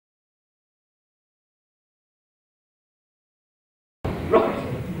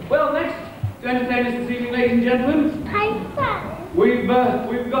to entertain us this evening, ladies and gentlemen. We've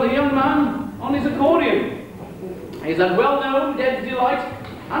got a young man on his accordion. He's that well-known dead delight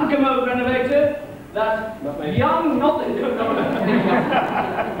and commode renovator, that young, nothing good.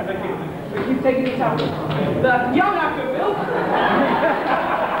 Thank you. We keep taking this out. That young Ackerville.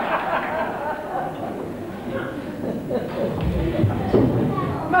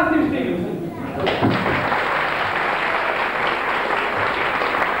 Matthew Stevenson.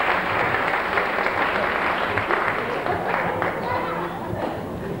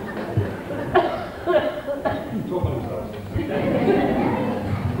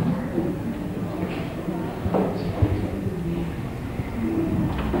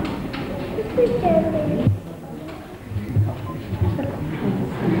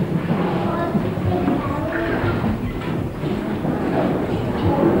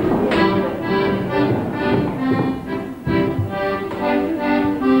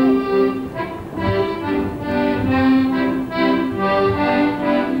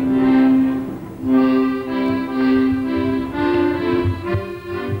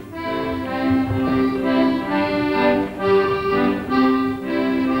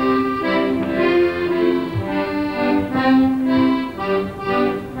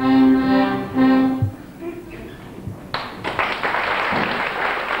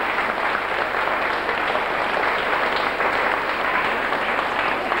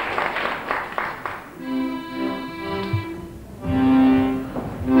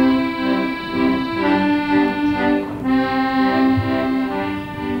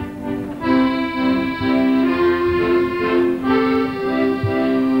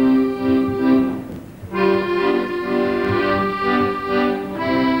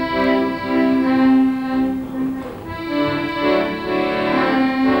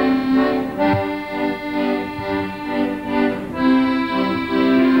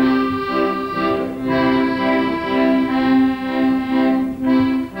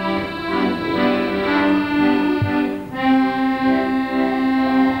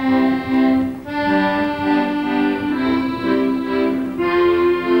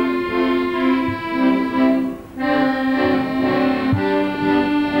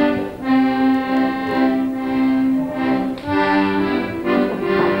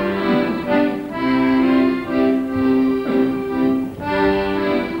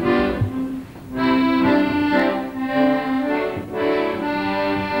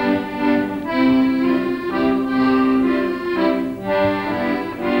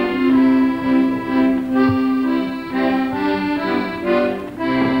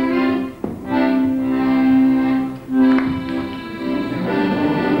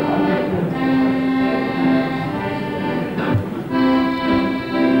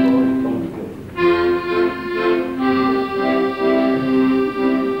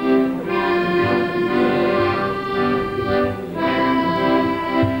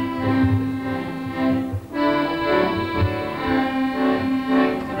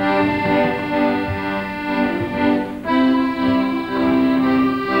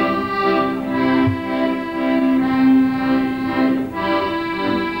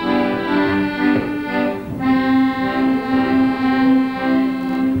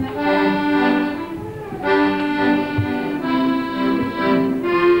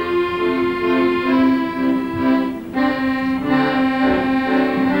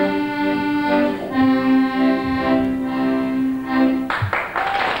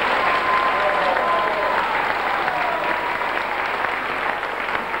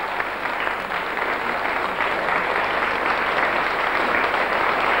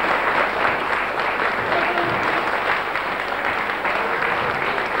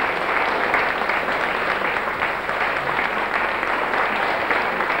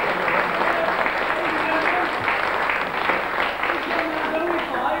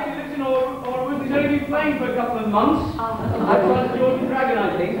 Playing for a couple of months. That's one of George Dragon,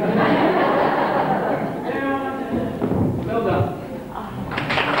 I think. Well done.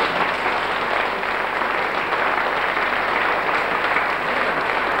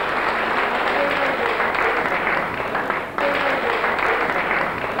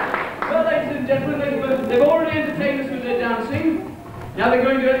 Well, ladies and gentlemen, they've already entertained us with their dancing. Now they're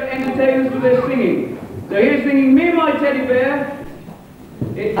going to entertain us with their singing. So here's singing Me and My Teddy Bear.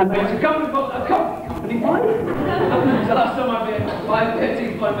 And it's accompanied by the last time I've been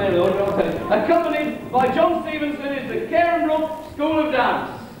 5:13 by mail order, I'll tell you. Accompanied by John Stevenson is the Cairnbrook School of Dance.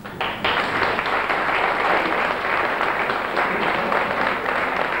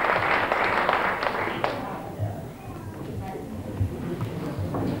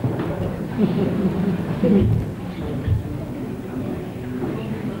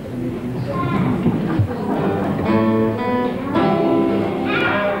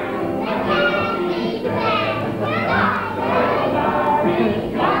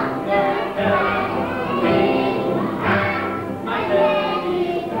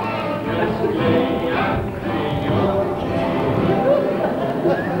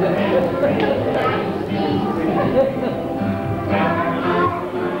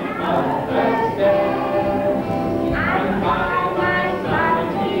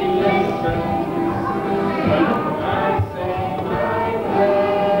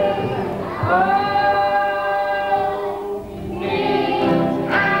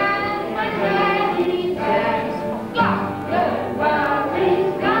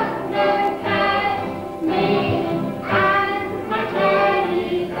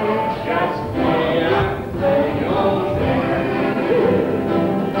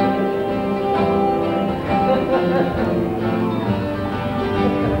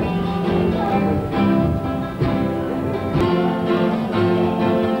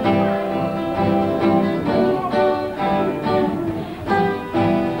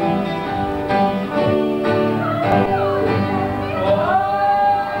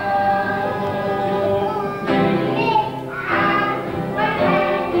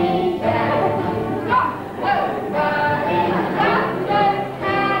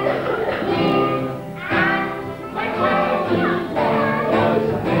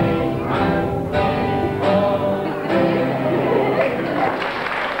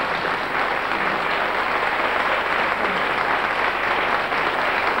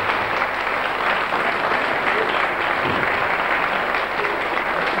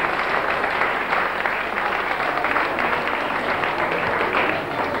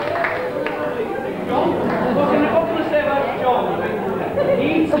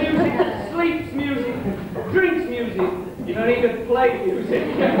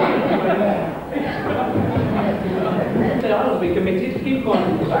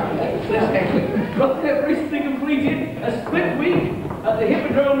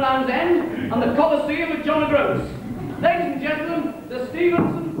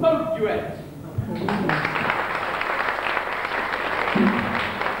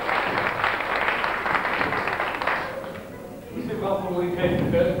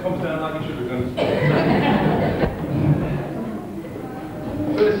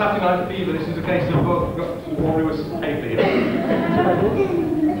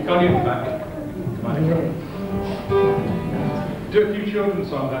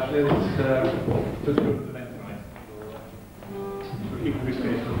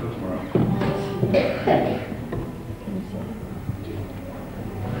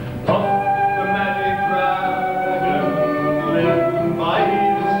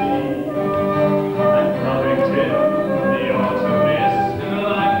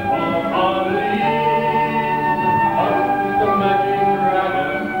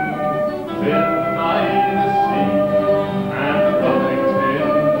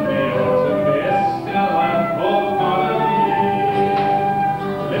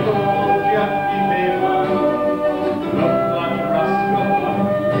 Little Jackie Beaver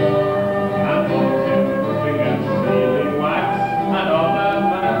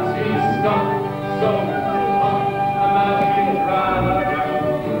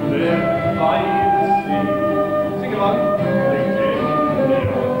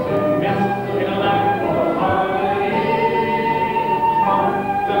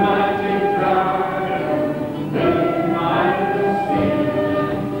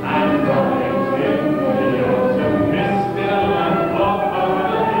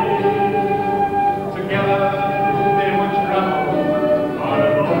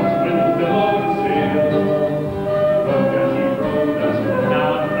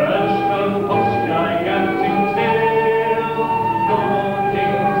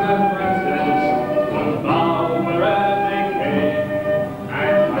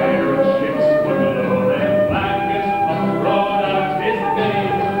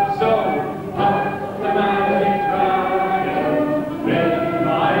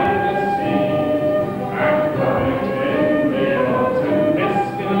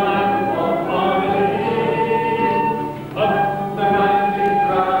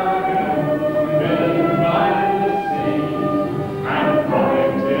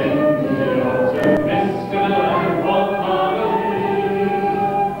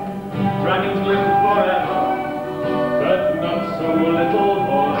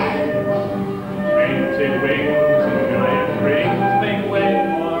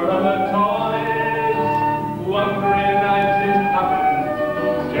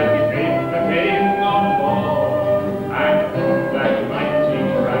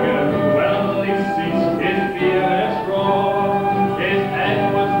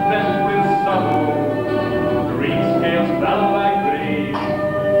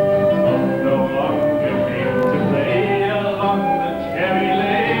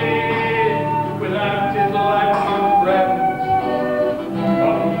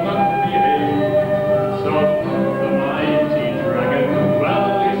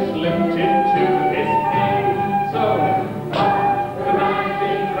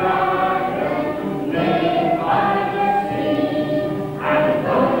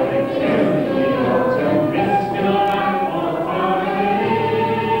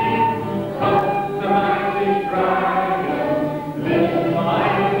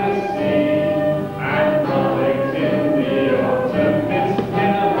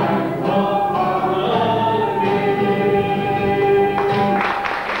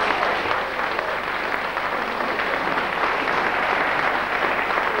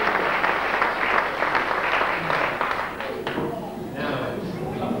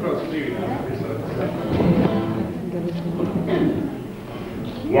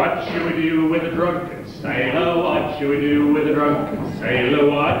What should we do with a drunken sailor? What should we do with a drunken sailor?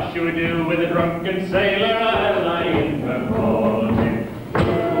 What should we do with a drunken sailor? I lie in the morning.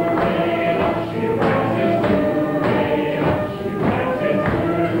 Hooray, up she rises, hooray, up she rises,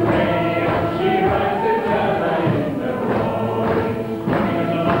 hooray, up she rises, I lie in the morning. With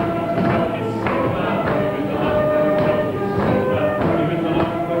the long is silver, with the long is silver, with the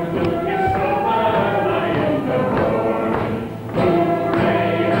long is silver, I lie in the morning.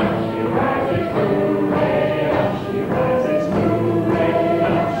 Hooray, up she rises, hooray, up she rises, hooray,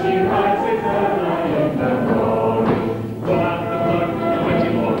 up she rises, I lie in the morning. Pull out the plug, and when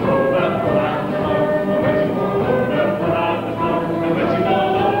you walk over, pull out the plug, and when you walk over, pull out the plug, and when you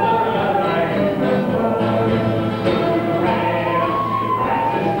walk over, I lie in the morning. Hooray, up she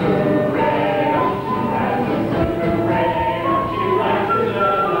rises, hooray, up she rises, hooray, up she rises, I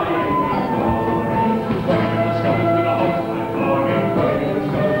lie in the morning. Going in the scuppers with a hose pipe morning, going in the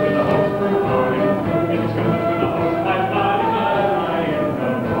scuppers with a hose pipe morning, going in the scuppers with a hose pipe morning, I lie in the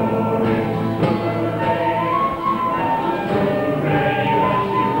morning. Hooray, up she rises, hooray, up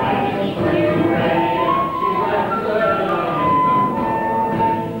she rises, hooray, up she rises, I lie in the morning.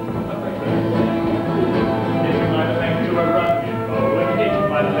 Hitching my leg to a running boat, hitching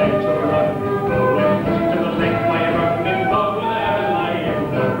my leg to a running boat, hitching to the leg by a running boat, I lie in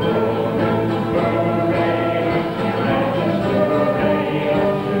the morning. Hooray, up she rises, hooray, up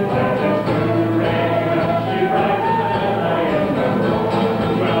she rises, hooray, up she rises, I lie in the morning.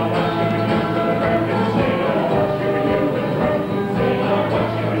 Well, what should we do with a drunken sailor? What should we do with a drunken sailor? What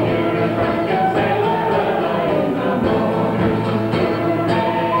should we do with a drunken sailor? I lie in the morning.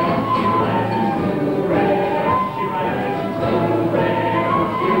 Hooray, up she rises, hooray, up she rises, hooray, up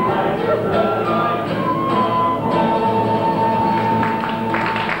she rises, I lie in the morning.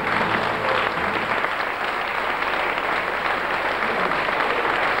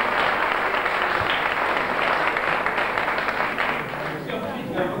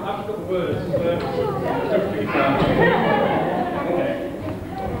 I've got the words.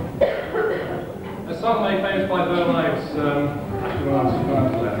 A song made famous by Burleigh was actually when I was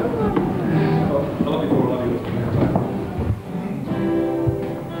left. A lot before a lot of you.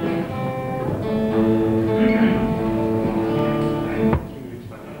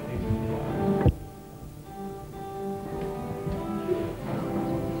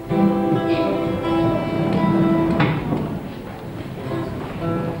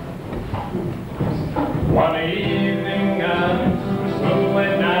 One evening as the sun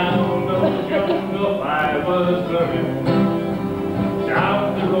went down, the jungle fire was burning. Down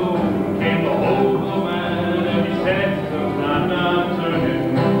the road came the old man, and he said to I'm not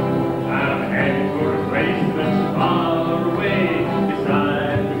turning. I'm heading for a place that's far away,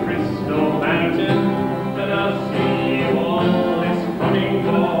 beside the crystal mountain, and I'll see all this coming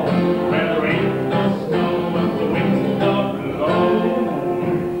fall, where there ain't no snow and the wind don't blow.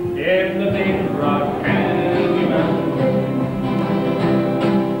 In the big rock candy mountain.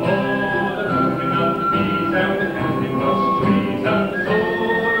 Oh, the moving of the bees and the candy moss trees and the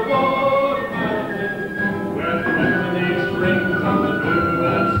soda water mountain, where the lemonade springs and the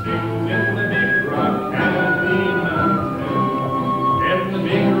bluebird sings in the big rock candy mountain. In the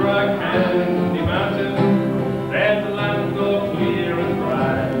big rock candy mountain, there's a land all clear and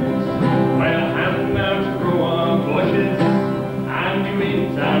bright, where hangouts grow on bushes and you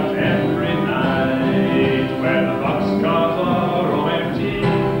eat out every night, where the boxcars are all empty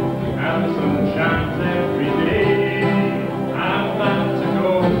and the sun shines every day. I'm bound to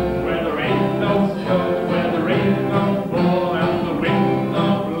go where there ain't no snow, where there ain't no fall and the wind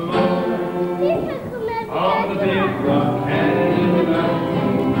don't blow. On the big rock candy mountain,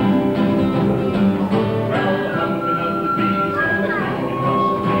 well, the humming of the bees and the creaking of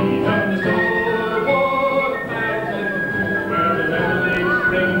the trees and the soda water mountain, where the lemonade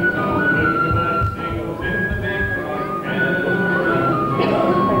springs and the bluebird sings in the big rock candy mountain.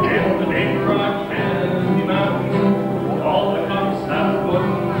 In the big rock candy mountain, all the cubs have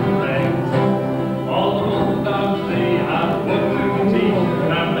wooden legs, all the bulldogs they have wooden teeth,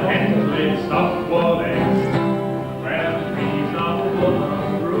 and the hens lay soft wall eggs, where the trees are full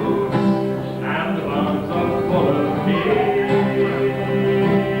of roots and the barns are full of hay.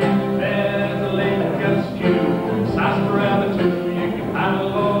 There's a lake and stew, sarsaparilla too, you can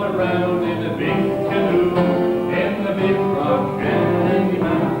paddle all around in a big canoe, in the big rock candy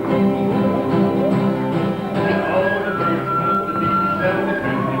mountain. All the birds and the bees and the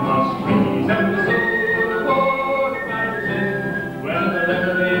candy moss trees and the soda water mountain, where the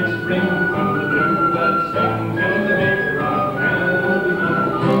lemonade springs and the bluebird sings in the big rock candy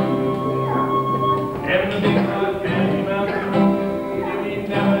mountain. In the big rock candy mountain, you need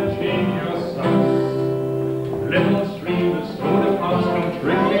never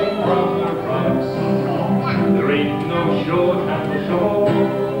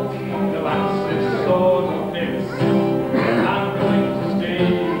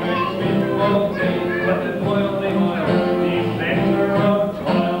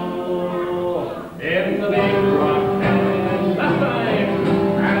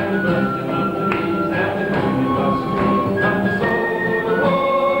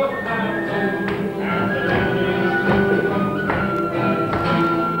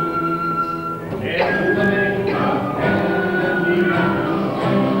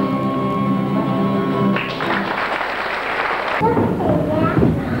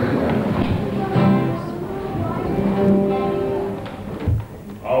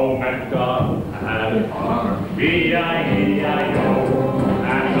E-I-E-I-O.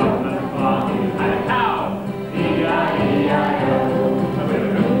 And up the farm he had a cow. E-I-E-I-O.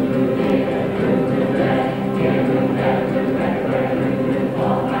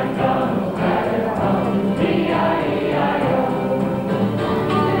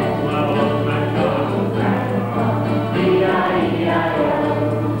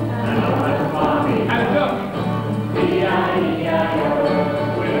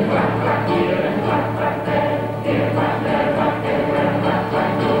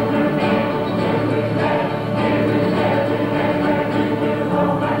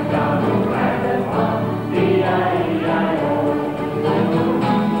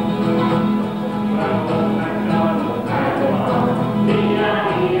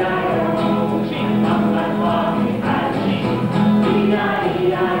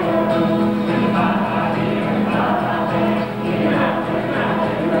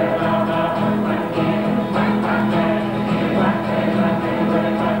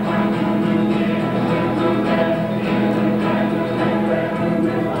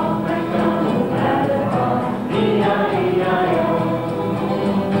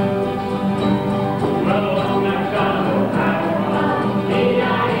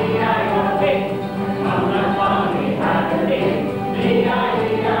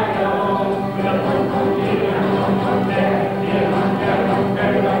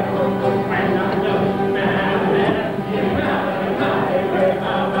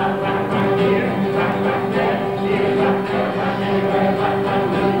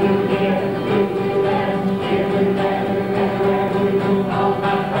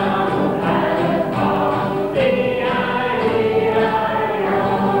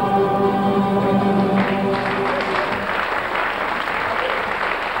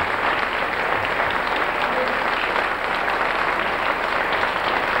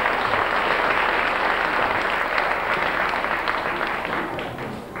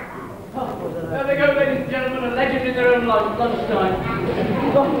 There they go, ladies and gentlemen, a legend in their own lunchtime.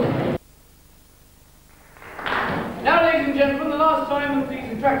 Now, ladies and gentlemen, the last time that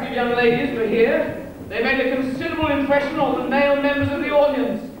these attractive young ladies were here, they made a considerable impression on the male members of the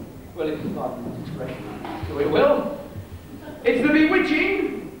audience. Well, if you pardon this expression, so we will. It's the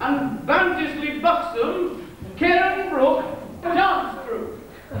bewitching and bounteously buxom Karen Brooke dance troupe.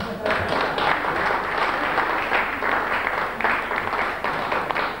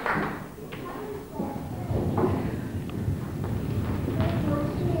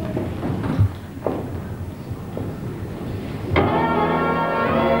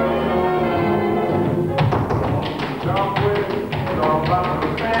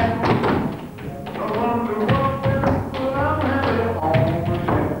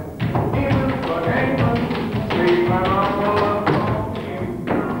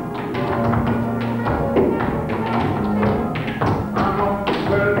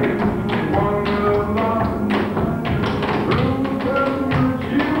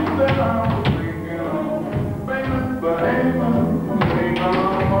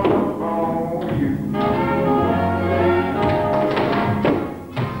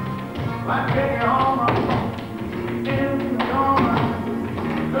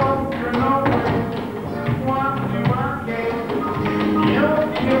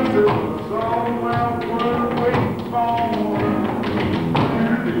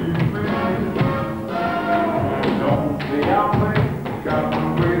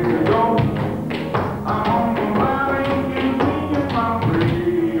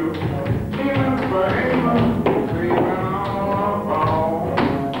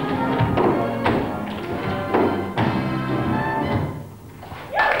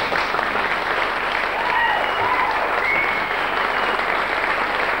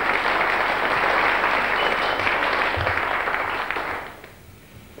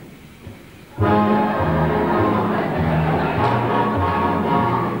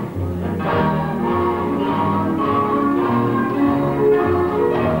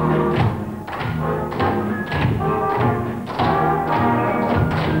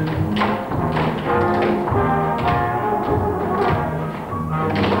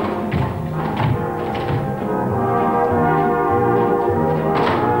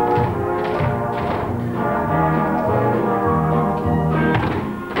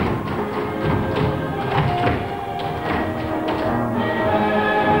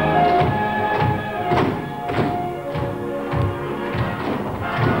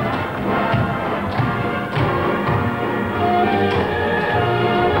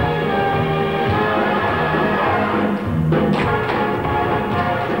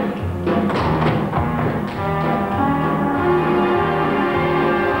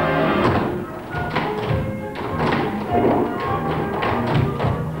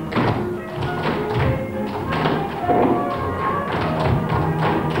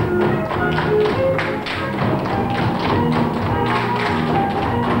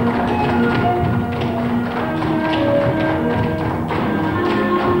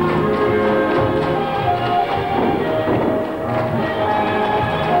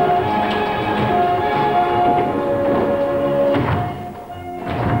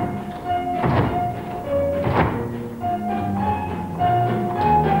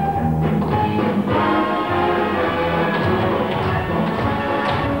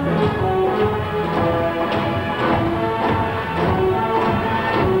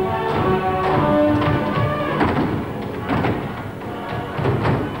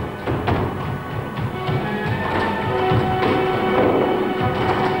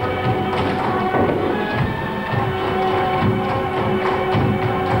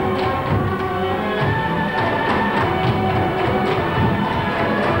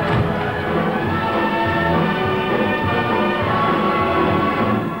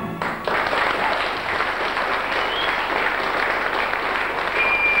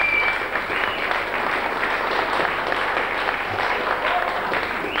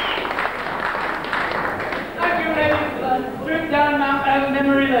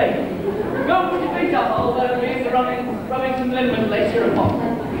 memory lane. Go put your feet up, old Hermes, rubbing some liniment lace here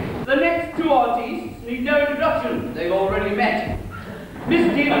upon. The next two artists need no introduction. They've already met.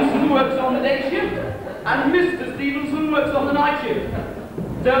 Miss Stevenson works on the day shift, and Mr. Stevenson works on the night shift.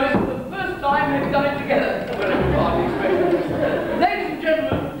 So this is the first time they've done it together. Whatever party expected. Ladies and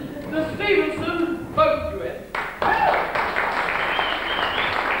gentlemen, the Stevenson folk duet.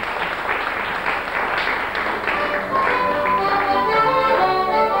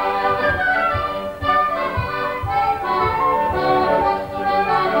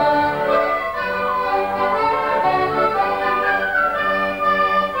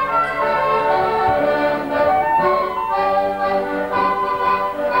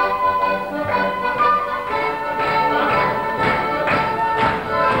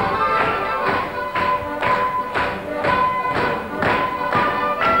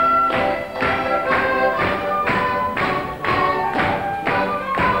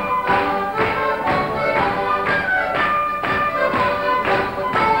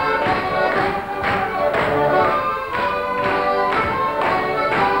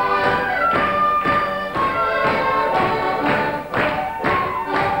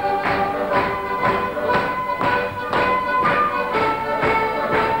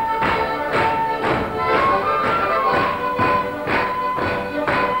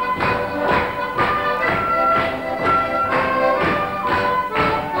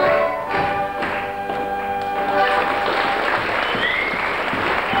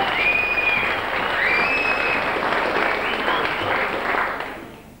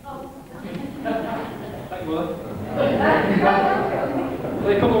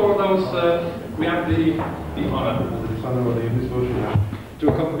 They come over those, we have the honour, to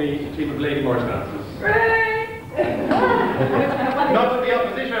accompany a team of Lady Morris dancers. Not to the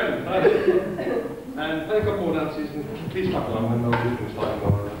opposition! And play a couple more dances, and please clap along when those rhythms start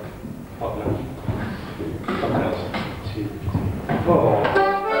or pop down. Something else. 2, 3, 4.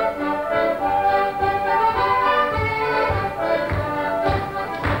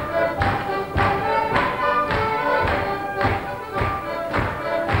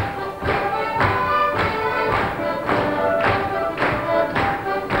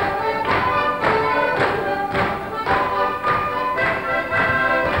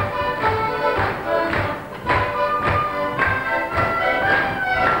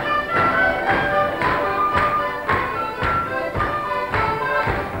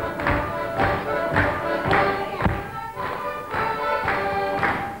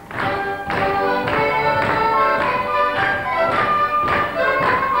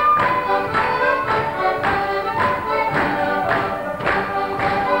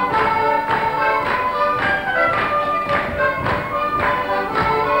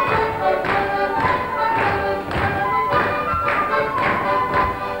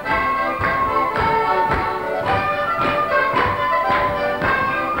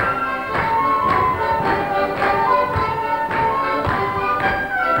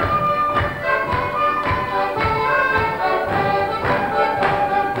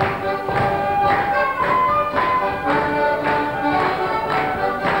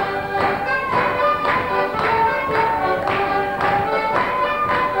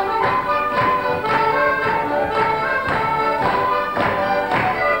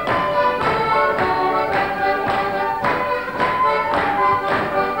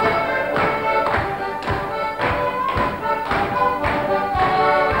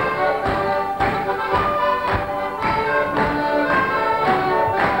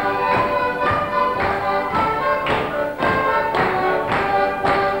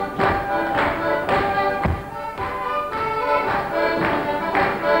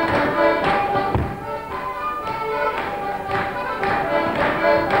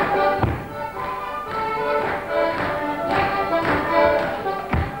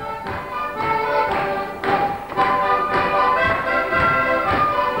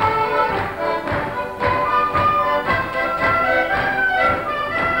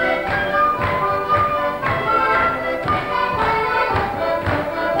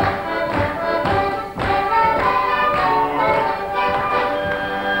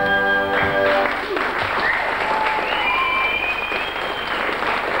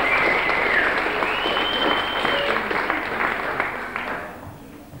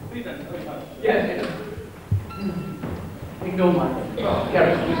 Ignore mine. Just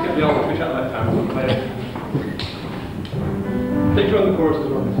get the old fish out left hand. Picture on the chorus as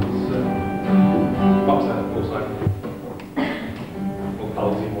well. It's box out, full side. Or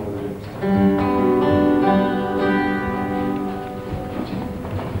palsy, one of the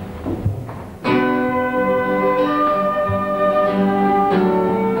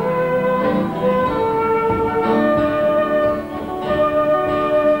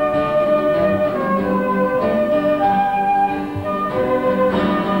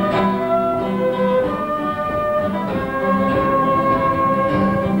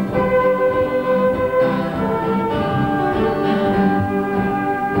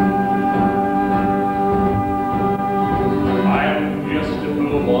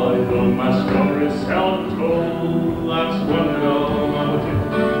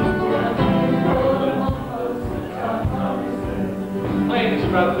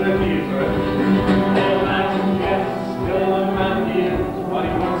 30 years, right? Still man, yes, still a man hears what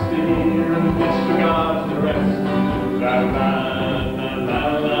he wants to hear and disregards the rest. La la la la la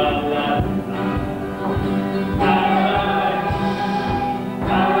la la.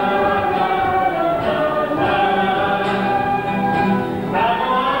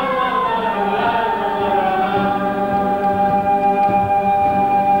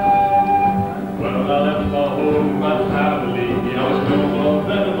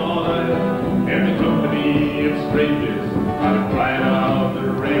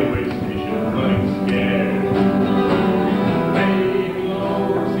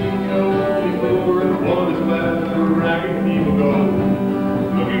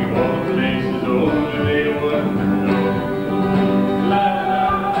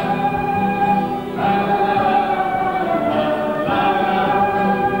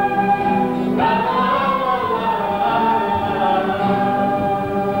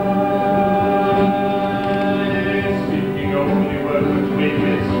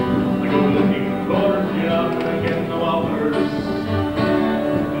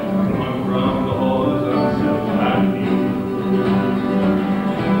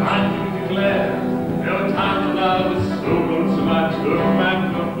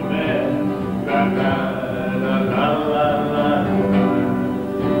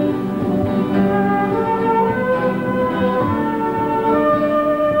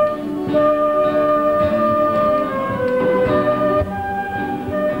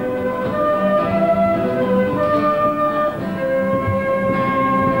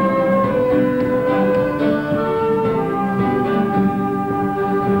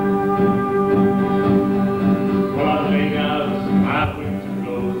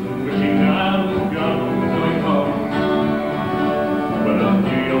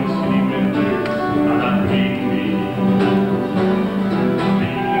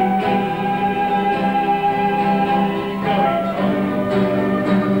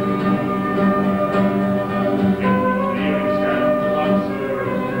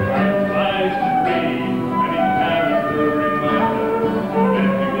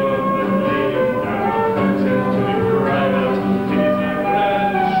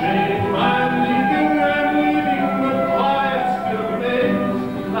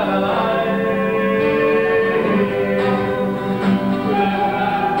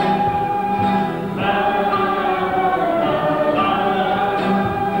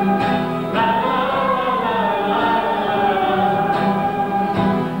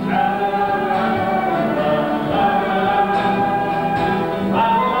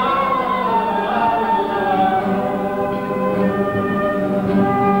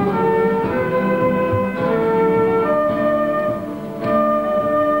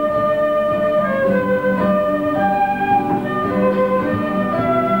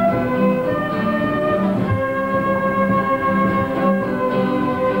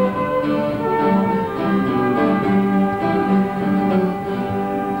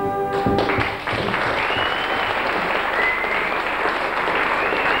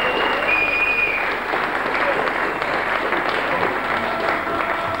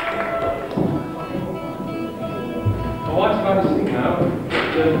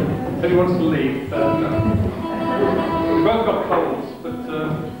 If he wants to leave, we've both got colds, but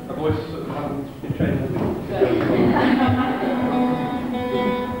our voices haven't been changed.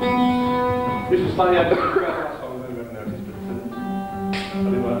 This was slightly out of the last song, I don't know if you've noticed, but I do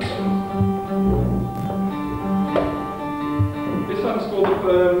like songs. This song's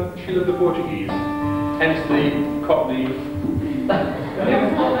called She Loved the Portuguese, hence the Cockney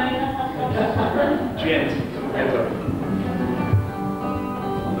gent. Get up.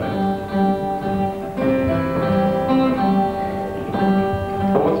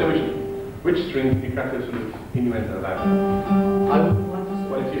 Which string you crack a sort of innuendo about? I wouldn't want to say.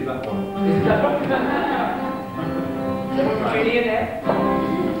 Well, it is that one. Is that one? Really in there?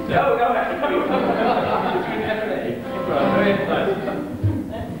 No, no, between F and A. Right, nice.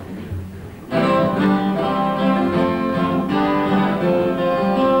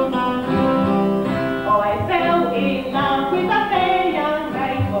 I fell in love with a fair young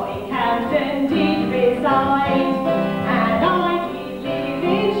maid, for in Camden did reside, and I did live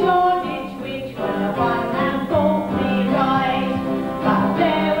in Shoreditch, which was a one-man thoughtley ride. But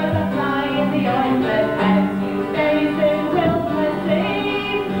there was a fly in the ointment, as you very soon will perceive.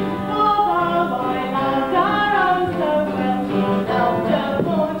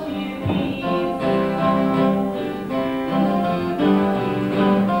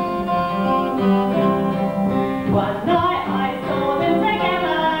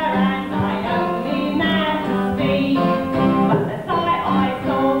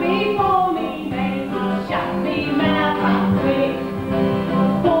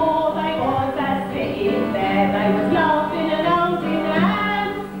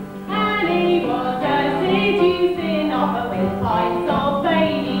 pints of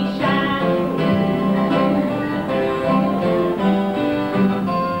baby sham.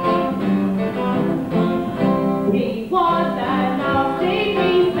 He was a nasty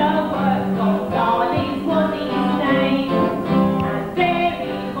piece of work, Old Darley's was his name. And there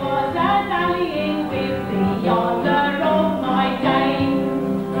he was a-dallying with the honour of my dame.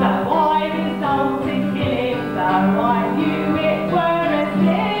 So I resolved to kill him, though I knew it were a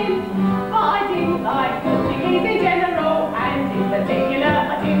sin. I didn't like Portuguese in general, and in particular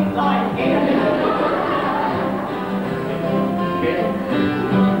I didn't like him.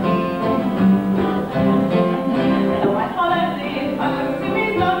 So I followed him up to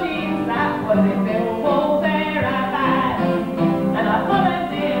his lodgings, that was in Millwall thereabouts. And I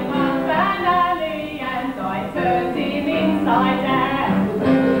followed him up an alley, and I turned him inside out.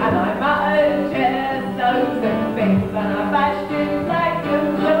 And I muttered just those and things, and I bashed him black and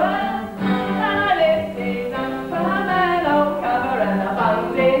blue. And I lifted up from an old cover, and I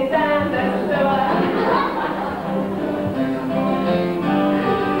bunged him down the sewer.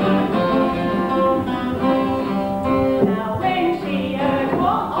 Now when she heard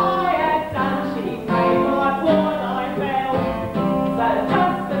what I had done, she prayed like what I felt. So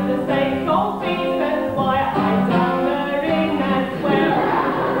just for the sake of peace and quiet, I done her in as well.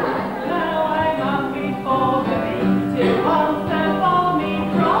 Now I'm up before the beast to answer for me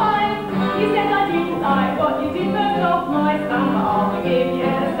crime. He said I didn't like what you did first of my son, but I'll forgive you a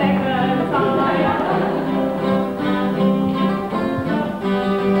second time.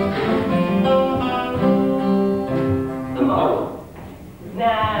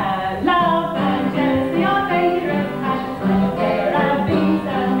 Now, love and jealousy are dangerous passions, but there have been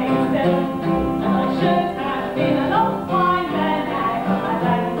some incidents, and I should have been a long time man now, but my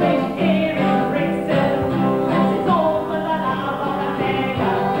language here in Brixton. And it's all for the love of a fair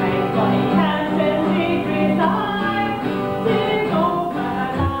young maid, but he hasn't did resign. It's all for the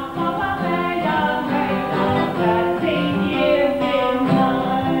love of a fair young maid, of 13 years in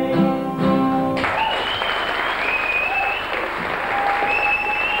time.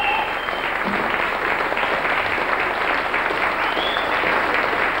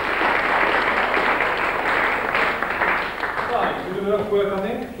 Right, we've done enough work, I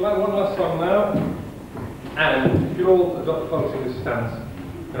think. One last song now. And if you all adopt the following this stance,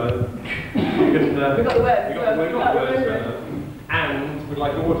 you know, we got the words. And we'd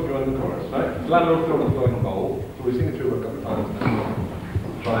like all to join the chorus, right? Landlord fill the flowing bowl. So we sing it through a couple of times now.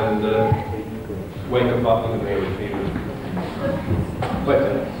 Try and wake up up in the middle of the evening. Wait a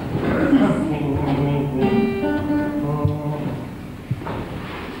minute.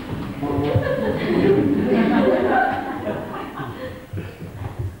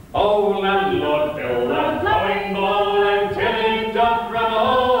 Oh, landlord, fill that flowing bowl until it doth run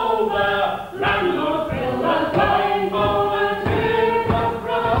over. Landlord, fill that flowing bowl until it doth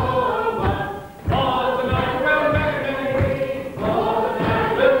run over. For tonight we'll merry, for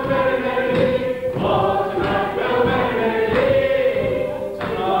tonight we'll merry, for tonight we'll merry.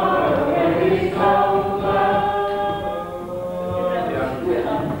 Tomorrow will be sober.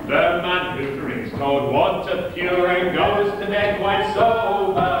 The man who drinks cold water pure and goes to bed quite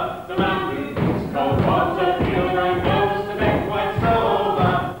sober. The man who drinks cold water pure and goes to bed quite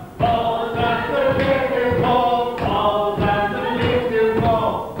sober. Falls as the leaves do fall, falls as the leaves do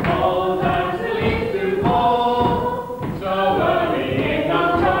fall, falls as the leaves do fall. So early in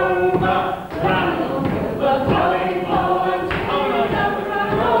October, landlord fill the flowing bowl until it doth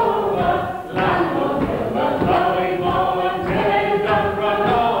run over. Landlord fill the flowing bowl until it doth run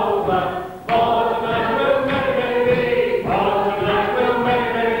over. For tonight we'll merry, for tonight we'll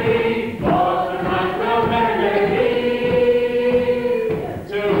merry, for tonight we'll merry.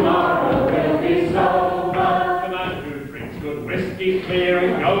 Tomorrow we'll be sober. The man who drinks good whiskey clear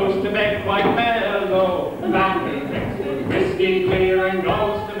and goes to bed quite mellow. The man who drinks good whiskey clear and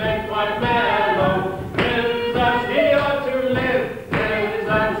goes to bed quite mellow. Lives as he ought to live, lives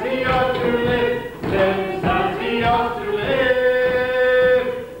as he ought to live, lives as he ought to live.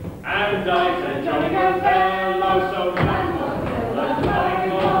 And dies a jolly good fellow, so landlord fill the flowing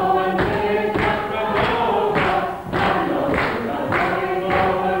bowl until it doth run over. Landlord fill the flowing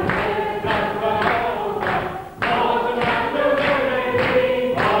bowl until it doth run over. For tonight we'll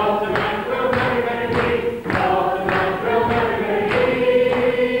merry, for tonight we'll merry, for tonight we'll merry.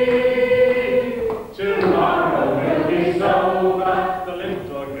 Tomorrow we'll be sober. The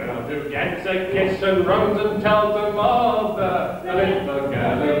little girl who gets a kiss and runs and tells her mother. The little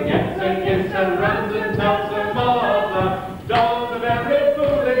girl who gets a kiss and runs and tells her mother. Does the very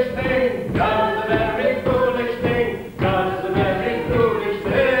foolish thing, does the very foolish thing, does the very foolish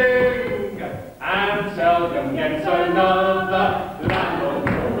thing, and seldom gets another.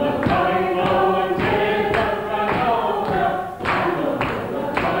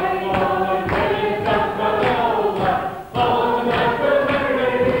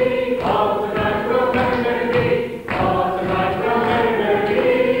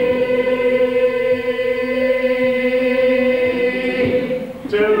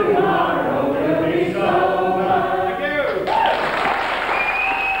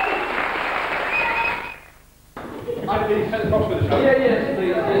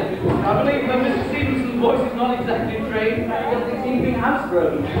 I believe that Mr. Stevenson's voice is not exactly trained. I don't think anything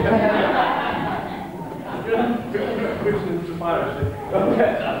housebroken.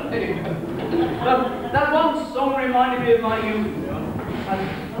 That one song reminded me of my youth.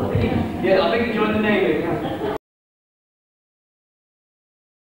 Yeah, I think he joined the Navy.